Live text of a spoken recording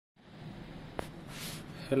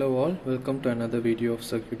Hello all, welcome to another video of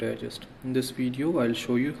Circuit Digest. In this video I'll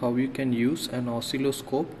show you how you can use an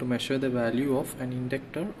oscilloscope to measure the value of an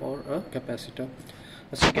inductor or a capacitor.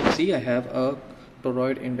 As you can see, I have a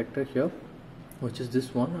toroid inductor here, which is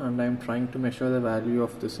this one, and I'm trying to measure the value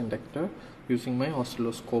of this inductor using my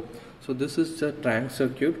oscilloscope. So this is the tank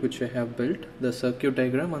circuit which I have built. The circuit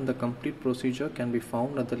diagram and the complete procedure can be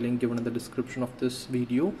found at the link given in the description of this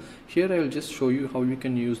video. Here I will just show you how you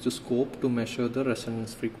can use the scope to measure the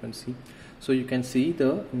resonance frequency. So you can see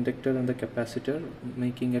the inductor and the capacitor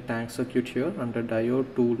making a tank circuit here, and a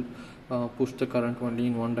diode to push the current only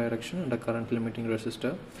in one direction, and a current limiting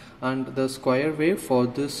resistor. And the square wave for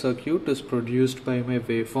this circuit is produced by my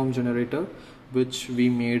waveform generator, which we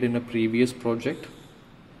made in a previous project.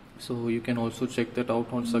 So you can also check that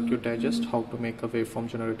out on Circuit Digest, how to make a waveform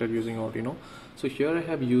generator using Arduino. So here I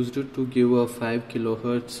have used it to give a 5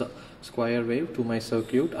 kilohertz square wave to my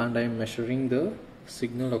circuit, and I am measuring the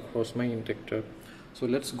signal across my inductor. So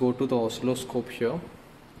let's go to the oscilloscope here.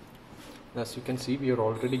 As you can see, we are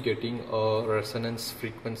already getting a resonance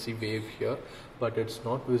frequency wave here, but it's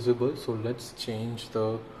not visible. So let's change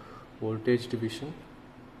the voltage division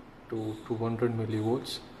to 200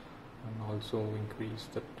 millivolts and also increase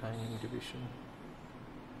the timing division.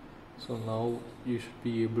 So now you should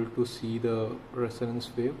be able to see the resonance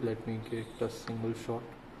wave. Let me get a single shot.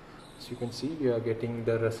 As you can see, we are getting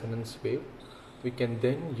the resonance wave. We can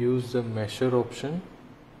then use the measure option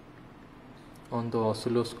on the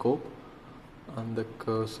oscilloscope and the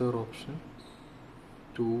cursor option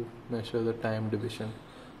to measure the time division.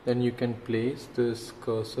 Then you can place this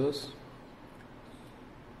cursors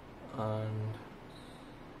and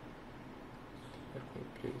let me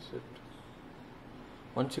place it.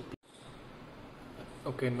 Once you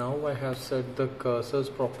okay, now I have set the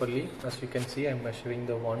cursors properly. As you can see, I'm measuring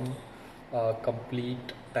the one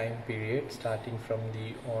complete time period starting from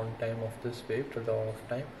the on time of this wave to the off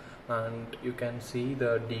time, and you can see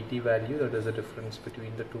the dt value, that is the difference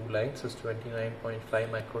between the two lines, is 29.5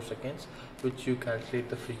 microseconds, which you calculate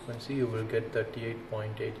the frequency, you will get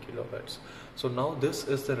 38.8 kilohertz. So now this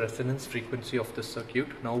is the resonance frequency of the circuit.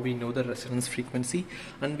 Now we know the resonance frequency,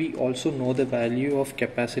 and we also know the value of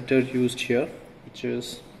capacitor used here, which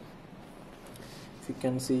is, if you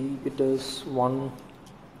can see, it is one.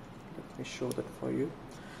 Let me show that for you.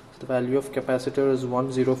 The value of capacitor is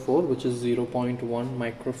 104, which is 0.1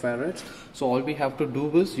 microfarads. So all we have to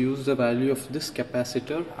do is use the value of this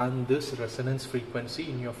capacitor and this resonance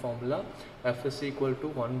frequency in your formula. F is equal to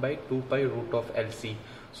 1 by 2 pi root of LC.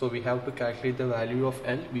 So we have to calculate the value of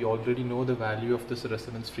L. We already know the value of this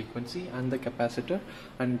resonance frequency and the capacitor,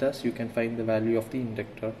 and thus you can find the value of the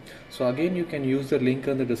inductor. So again, you can use the link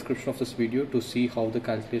in the description of this video to see how the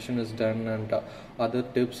calculation is done and other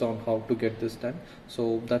tips on how to get this done.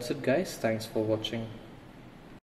 So that's it guys, thanks for watching.